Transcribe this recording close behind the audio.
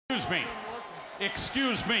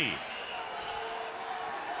Excuse me.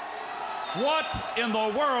 What in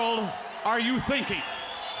the world are you thinking?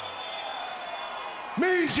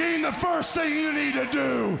 Mean Gene, the first thing you need to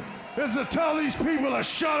do is to tell these people to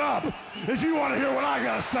shut up if you want to hear what I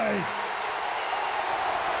gotta say.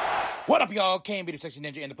 What up, y'all? KMB the Sexy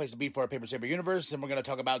Ninja in the place to be for our Paper Saber universe, and we're going to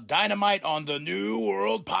talk about Dynamite on the New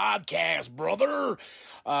World Podcast, brother.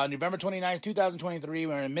 November 29th, 2023,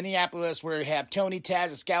 we're in Minneapolis, where we have Tony,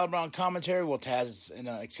 Taz, Excalibur on commentary. Well, Taz and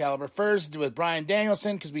Excalibur first with Bryan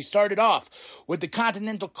Danielson, because we started off with the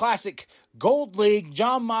Continental Classic Gold League,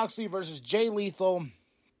 Jon Moxley versus Jay Lethal.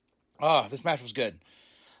 Oh, this match was good.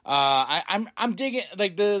 I'm digging,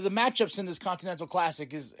 like, the matchups in this Continental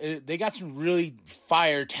Classic they got some really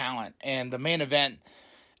fire talent, and the main event,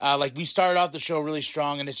 like, we started off the show really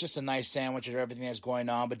strong, and it's just a nice sandwich of everything that's going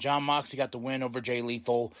on, but Jon Moxley got the win over Jay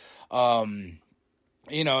Lethal, and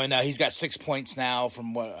he's got 6 points now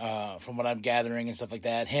from what I'm gathering and stuff like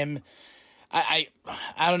that. I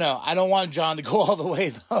don't know. I don't want John to go all the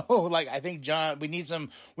way though. Like, I think John, we need some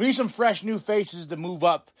fresh new faces to move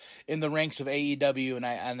up in the ranks of AEW, and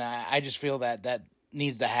I just feel that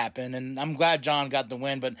needs to happen. And I'm glad John got the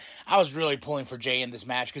win, but I was really pulling for Jay in this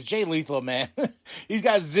match because Jay Lethal, man, he's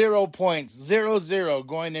got 0 points, 0-0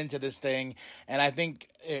 going into this thing, and I think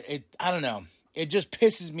I don't know. It just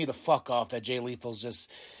pisses me the fuck off that Jay Lethal's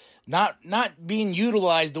just not being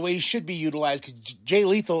utilized the way he should be utilized, because Jay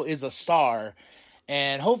Lethal is a star,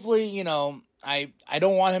 and hopefully, I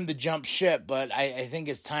don't want him to jump ship, but I think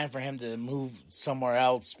it's time for him to move somewhere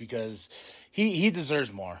else, because he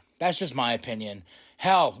deserves more. That's just my opinion.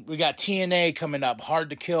 Hell, we got TNA coming up,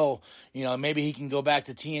 Hard to Kill. Maybe he can go back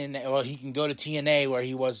to TNA, or he can go to TNA where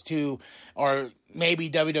he was too, or maybe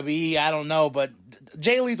WWE, I don't know, but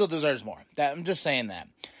Jay Lethal deserves more. I'm just saying that.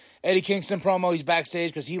 Eddie Kingston promo, he's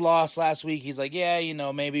backstage because he lost last week. He's like, yeah,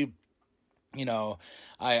 maybe,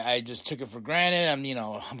 I just took it for granted. I'm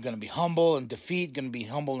going to be humble in defeat, going to be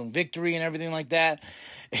humble in victory and everything like that.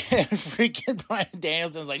 And freaking Bryan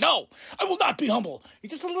Danielson's like, no, I will not be humble.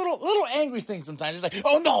 He's just a little angry thing sometimes. He's like,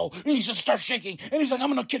 oh no, and he just starts shaking. And he's like,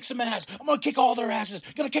 I'm going to kick some ass. I'm going to kick all their asses.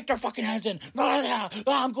 Going to kick their fucking heads in.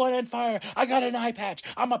 I'm going in fire. I got an eye patch.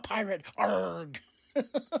 I'm a pirate. Arrgh.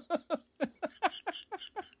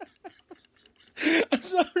 I'm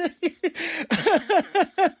sorry.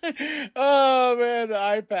 Oh man, the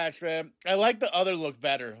eye patch, man. I like the other look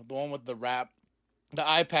better. The one with the wrap. The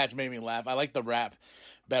eye patch made me laugh. I like the wrap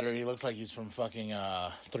better. He looks like he's from fucking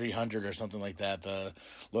 300 or something like that. The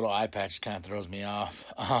little eye patch kind of throws me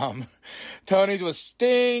off. Tony's with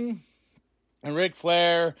Sting and Ric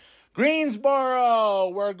Flair. Greensboro.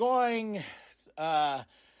 We're going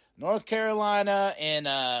North Carolina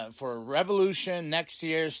and for Revolution next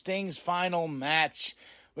year. Sting's final match.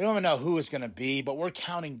 We don't even know who it's going to be, but we're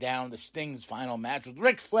counting down the Sting's final match with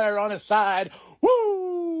Ric Flair on his side.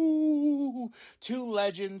 Woo! Two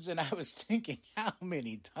legends, and I was thinking, how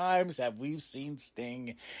many times have we seen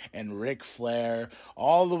Sting and Ric Flair,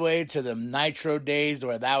 all the way to the Nitro days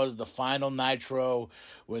where that was the final Nitro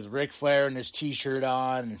with Ric Flair and his t-shirt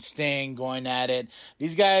on and Sting going at it.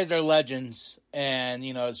 These guys are legends. And,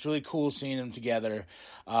 it's really cool seeing them together.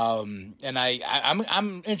 And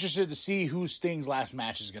I'm interested to see who Sting's last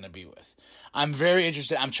match is going to be with. I'm very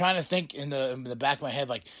interested. I'm trying to think in the back of my head,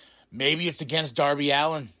 like, maybe it's against Darby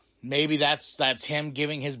Allin. Maybe that's him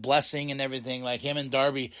giving his blessing and everything. Like, him and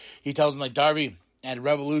Darby, he tells him, like, Darby, at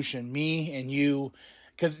Revolution, me and you.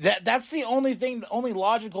 Because that's the only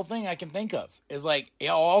logical thing I can think of, is like, it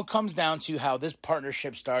all comes down to how this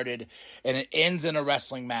partnership started, and it ends in a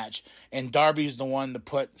wrestling match, and Darby's the one to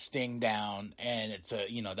put Sting down, and it's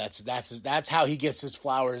that's how he gets his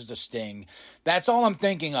flowers to Sting. That's all I'm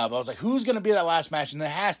thinking of. I was like, who's going to be that last match? And it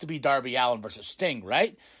has to be Darby Allin versus Sting,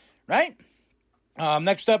 right?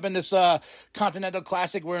 Next up in this Continental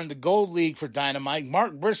Classic, we're in the Gold League for Dynamite.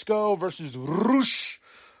 Mark Briscoe versus Roosh.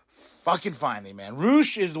 Fucking finally, man.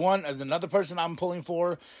 Roosh is another person I'm pulling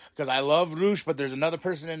for, because I love Roosh, but there's another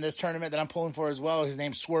person in this tournament that I'm pulling for as well. His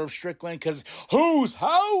name's Swerve Strickland, because whose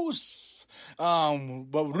house?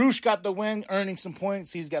 But Roosh got the win, earning some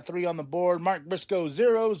points. He's got 3 on the board. Mark Briscoe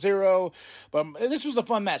 0-0. But this was a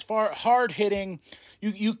fun match. Hard hitting.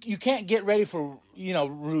 You can't get ready for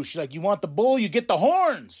Roosh. Like, you want the bull, you get the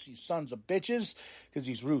horns. You sons of bitches, because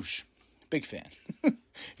he's Roosh. Big fan.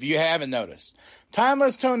 If you haven't noticed.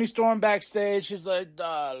 Timeless Tony Storm backstage. She's like,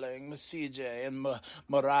 darling, Miss CJ and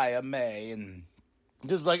Mariah May. And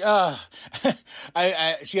just like,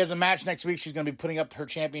 she has a match next week. She's going to be putting up her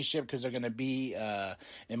championship because they're going to be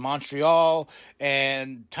in Montreal.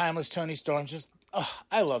 And Timeless Tony Storm just,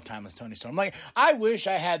 I love Timeless Tony Storm. Like, I wish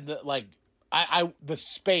I had the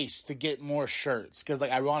space to get more shirts, because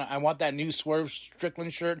like I want that new Swerve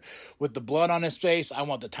Strickland shirt with the blood on his face. I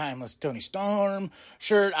want the Timeless Tony Storm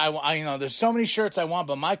shirt. I you know, there's so many shirts I want,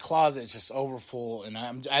 but my closet is just overfull, and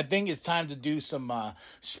I think it's time to do some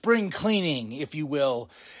spring cleaning, if you will,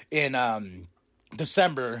 in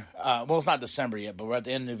December. Well, it's not December yet, but we're at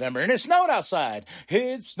the end of November, and it snowed outside.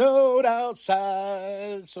 It snowed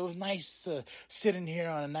outside, so it was nice to sit in here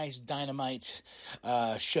on a nice Dynamite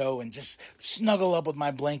show and just snuggle up with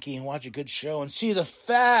my blankie and watch a good show and see the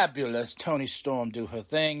fabulous Toni Storm do her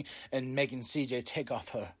thing and making CJ take off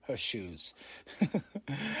her shoes.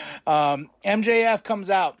 MJF comes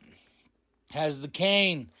out, has the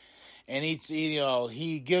cane. And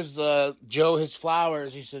he gives Joe his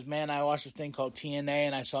flowers. He says, man, I watched this thing called TNA,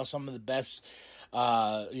 and I saw some of the best,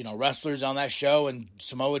 wrestlers on that show, and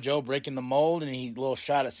Samoa Joe breaking the mold, and he's a little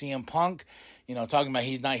shot at CM Punk, talking about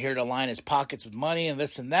he's not here to line his pockets with money and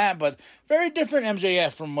this and that, but very different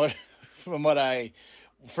MJF from what I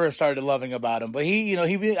first started loving about him. But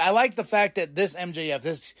I like the fact that this MJF,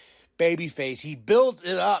 this babyface, he builds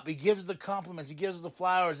it up. He gives the compliments, he gives the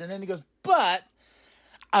flowers, and then he goes, but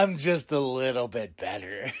I'm just a little bit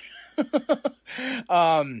better.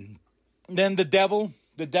 Then the devil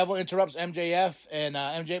interrupts MJF,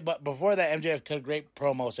 and but before that, MJF cut a great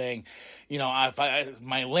promo saying, if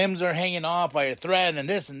my limbs are hanging off by a thread and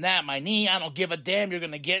this and that, my knee, I don't give a damn. You're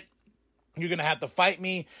gonna have to fight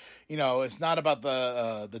me. It's not about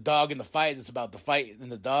the dog in the fight. It's about the fight in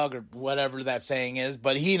the dog, or whatever that saying is.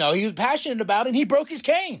 But he was passionate about it, and he broke his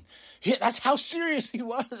cane. That's how serious he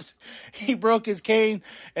was. He broke his cane,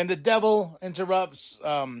 and the devil interrupts.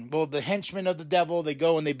 The henchmen of the devil, they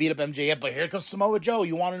go and they beat up MJF. But here comes Samoa Joe.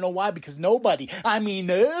 You want to know why? Because nobody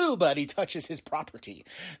touches his property.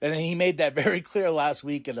 And he made that very clear last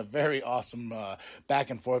week in a very awesome back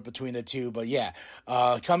and forth between the two. But yeah,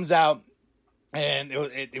 comes out. And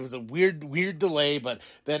it was a weird delay, but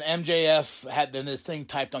then MJF had this thing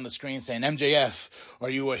typed on the screen saying, MJF, are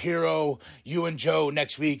you a hero? You and Joe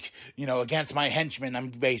next week, against my henchmen. I'm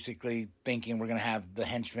basically thinking we're going to have the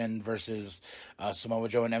henchmen versus Samoa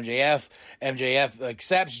Joe and MJF. MJF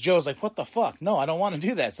accepts. Joe's like, what the fuck? No, I don't want to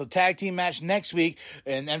do that. So tag team match next week,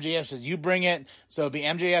 and MJF says, you bring it. So it'll be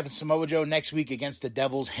MJF and Samoa Joe next week against the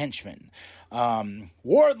Devil's henchmen.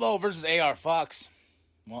 Wardlow versus AR Fox.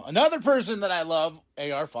 Well, another person that I love,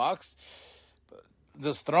 AR Fox,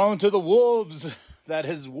 just thrown to the wolves. That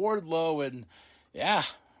is Wardlow, and yeah,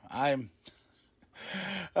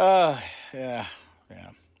 yeah.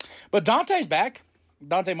 But Dante's back.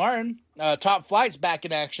 Dante Martin, Top Flight's back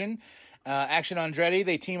in action. Action Andretti,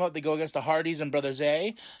 they team up. They go against the Hardys and Brothers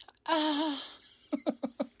A.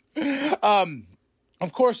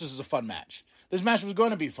 Of course, this is a fun match. This match was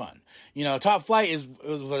going to be fun. Top Flight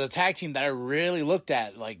was a tag team that I really looked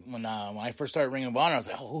at. Like when I first started Ring of Honor, I was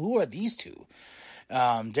like, oh, who are these two?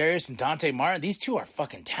 Darius and Dante Martin. These two are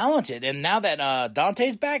fucking talented. And now that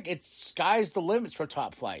Dante's back, it's sky's the limits for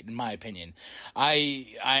Top Flight, in my opinion.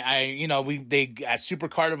 They at Super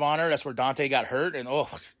Card of Honor, that's where Dante got hurt, and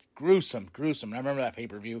gruesome. I remember that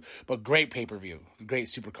pay-per-view, but great pay-per-view. Great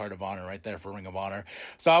Super Card of Honor right there for Ring of Honor.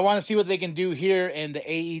 So I want to see what they can do here in the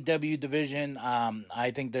AEW division.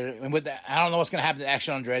 I think I don't know what's going to happen to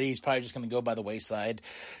Action Andretti. He's probably just going to go by the wayside,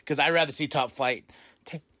 because I'd rather see Top Flight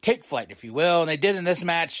take flight, if you will. And they did in this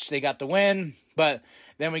match. They got the win. But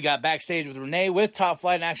then we got backstage with Renee with Top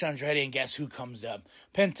Flight and Action Andretti, and guess who comes up?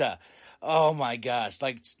 Penta. Oh my gosh,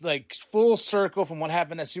 like full circle from what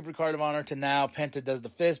happened at Super Card of Honor to now. Penta does the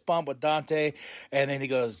fist bump with Dante, and then he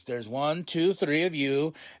goes, there's 1, 2, 3 of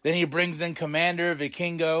you. Then he brings in Commander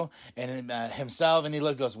Vikingo and himself, and he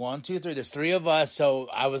goes, 1, 2, 3, there's 3 of us. So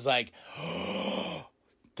I was like, oh,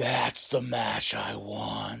 that's the match I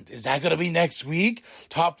want. Is that going to be next week?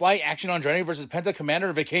 Top Flight, Action Andretti versus Penta,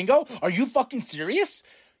 Commander Vikingo? Are you fucking serious?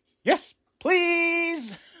 Yes,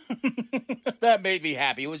 please. That made me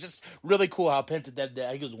happy. It was just really cool how Penta did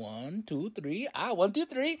that. He goes, 1, 2, 3. 1, 2,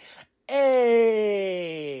 3.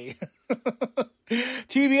 Hey.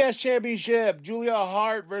 TBS Championship. Julia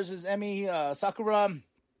Hart versus Emi Sakura.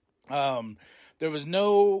 There was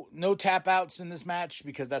no tap outs in this match,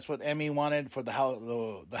 because that's what Emi wanted for the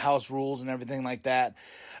house rules and everything like that.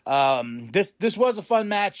 This was a fun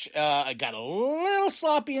match. I got a little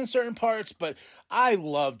sloppy in certain parts, but I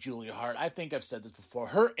love Julia Hart. I think I've said this before.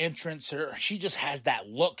 Her entrance, she just has that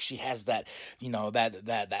look. She has that,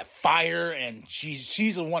 that fire, and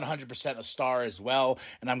she's a 100% a star as well.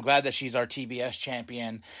 And I'm glad that she's our TBS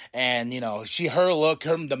champion. And her look,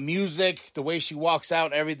 the music, the way she walks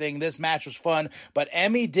out, everything. This match was fun, but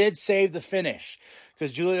Emi did save the finish,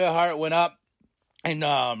 because Julia Hart went up. And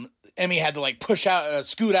Emmy had to like push out,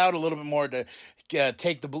 scoot out a little bit more to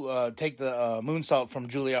take the moonsault from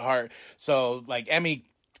Julia Hart. So like Emmy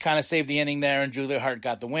kind of saved the inning there, and Julia Hart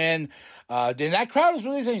got the win. Then that crowd was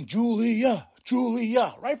really saying Julia,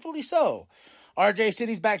 rightfully so. RJ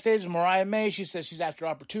City's backstage with Mariah May. She says she's after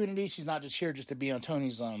opportunity. She's not just here just to be on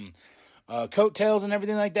Tony's coattails and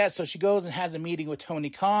everything like that. So she goes and has a meeting with Tony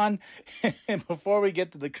Khan. And before we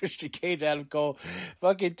get to the Christian Cage, Adam Cole,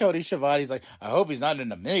 fucking Tony Schiavone's like, I hope he's not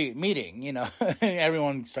in a meeting, you know.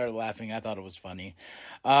 Everyone started laughing. I thought it was funny.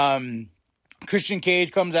 Christian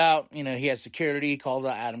Cage comes out, you know, he has security, calls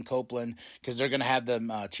out Adam Copeland because they're going to have the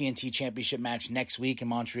TNT Championship match next week in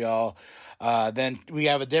Montreal. Then we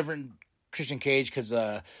have a different Christian Cage because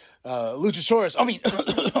Luchasaurus,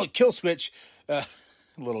 Kill Switch,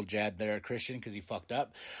 little jab there at Christian because he fucked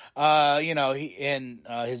up. You know,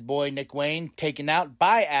 his boy Nick Wayne taken out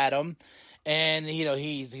by Adam. And, you know,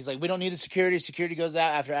 he's like, we don't need the security. Security goes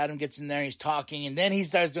out after Adam gets in there. He's talking. And then he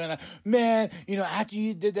starts doing that. Man, you know, after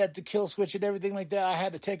you did that to Kill Switch and everything like that, I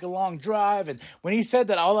had to take a long drive. And when he said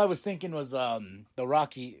that, all I was thinking was the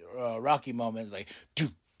Rocky moment. It's like,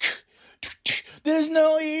 there's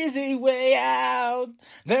no easy way out.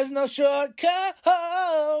 There's no shortcut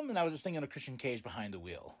home. And I was just thinking of Christian Cage behind the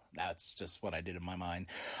wheel. That's just what I did in my mind.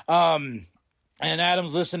 And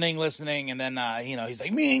Adam's listening, and then, you know, he's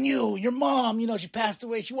like, me and you, your mom, you know, she passed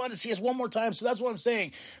away. She wanted to see us one more time. So that's what I'm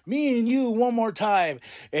saying. Me and you one more time.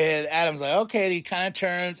 And Adam's like, okay. And he kind of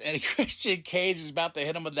turns, and Christian Cage is about to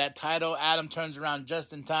hit him with that title. Adam turns around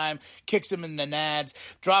just in time, kicks him in the nads,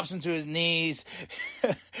 drops him to his knees.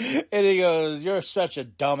 And he goes, you're such a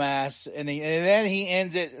dumbass. And then he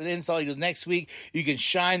ends it, insult. He goes, next week, you can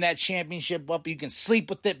shine that championship up. You can sleep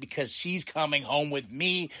with it because she's coming home with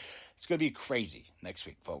me. It's going to be crazy next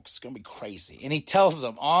week, folks. It's going to be crazy. And he tells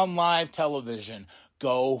them on live television,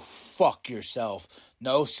 go fuck yourself.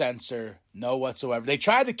 No censor, no whatsoever. They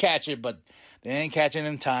tried to catch it, but they didn't catch it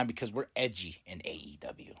in time because we're edgy in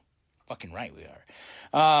AEW. Fucking right we are.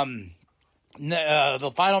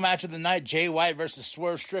 The final match of the night, Jay White versus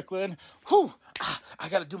Swerve Strickland. Whew. I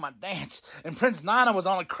got to do my dance. And Prince Nana was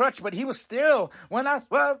on a crutch, but he was still, when I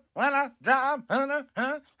swerve, when I drive,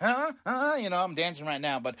 you know, I'm dancing right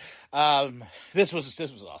now. But this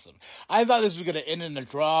was awesome. I thought this was going to end in a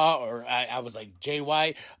draw, or I was like Jay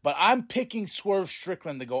White, but I'm picking Swerve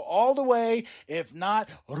Strickland to go all the way, if not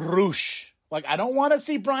Roosh. Like, I don't want to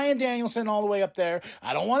see Bryan Danielson all the way up there.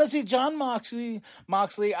 I don't want to see John Moxley,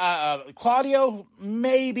 Claudio,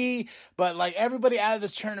 maybe. But, like, everybody out of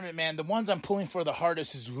this tournament, man, the ones I'm pulling for the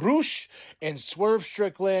hardest is Roosh and Swerve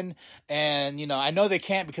Strickland. And, you know, I know they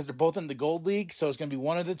can't because they're both in the Gold League, so it's going to be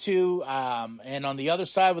one of the two. And on the other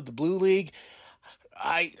side with the Blue League,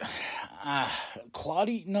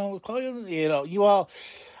 Claudio, you know,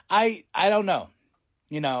 I don't know.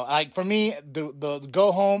 You know, like, for me, the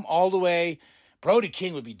go home all the way, Brody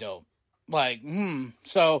King would be dope. Like,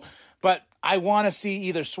 So, but I want to see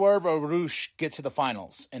either Swerve or Roosh get to the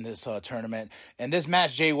finals in this tournament. And this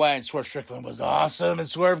match, Jay White and Swerve Strickland, was awesome. And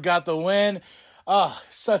Swerve got the win. Oh,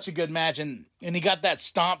 such a good match. And he got that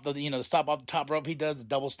stomp, the stomp off the top rope. He does the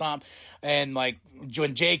double stomp. And, like,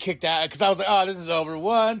 when Jay kicked out, because I was like, oh, this is over.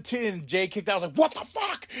 1, 2, and Jay kicked out. I was like, what the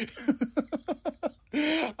fuck?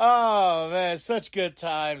 Oh, man, such good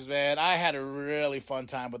times, man. I had a really fun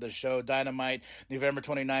time with the show. Dynamite, November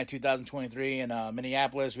 29, 2023 in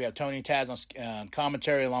Minneapolis. We have Tony Taz on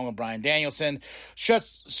commentary along with Bryan Danielson.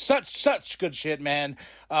 Such good shit, man.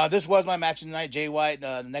 This was my match of the night, Jay White.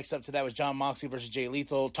 The next up to that was John Moxley versus Jay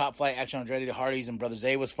Lethal. Top Flight, Action Andretti, the Hardys, and Brother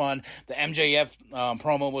Zay was fun. The MJF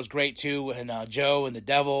promo was great, too, and Joe and the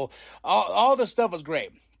Devil. All this stuff was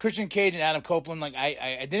great. Christian Cage and Adam Copeland, like,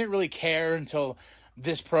 I didn't really care until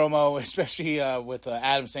this promo, especially with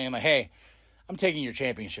Adam saying, like, hey, I'm taking your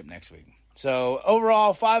championship next week. So,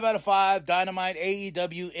 overall, 5 out of 5, Dynamite,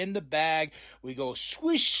 AEW in the bag. We go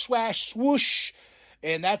swish, swash, swoosh.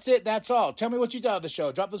 And that's it. That's all. Tell me what you thought of the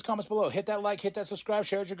show. Drop those comments below. Hit that like, hit that subscribe,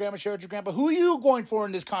 share it with your grandma, share it with your grandpa. Who are you going for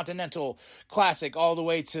in this Continental Classic all the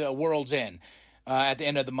way to World's End? At the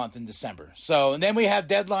end of the month in December. So, and then we have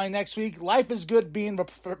Deadline next week. Life is good being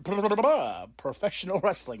a professional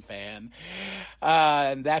wrestling fan.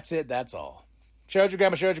 And that's it. That's all. Share with your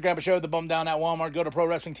grandma, share with the bum down at Walmart. Go to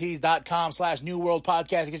ProWrestlingTees.com/New World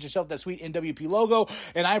Podcast to get yourself that sweet nWp logo.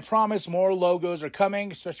 And I promise more logos are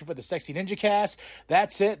coming, especially for the Sexy Ninja Cast.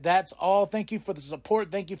 That's it. That's all. Thank you for the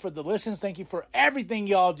support. Thank you for the listens. Thank you for everything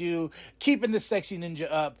y'all do. Keeping the Sexy Ninja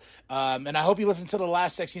up. And I hope you listened to the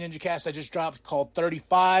last Sexy Ninja Cast I just dropped called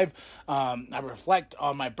 35. I reflect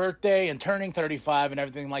on my birthday and turning 35 and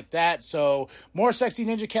everything like that. So more Sexy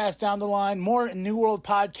Ninja Cast down the line. More New World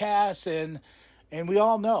Podcasts. And we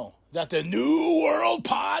all know that the New World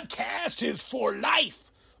Podcast is for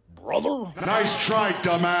life, brother. Nice try,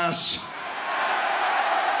 dumbass.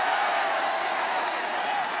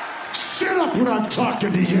 Sit up when I'm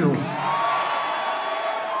talking to you.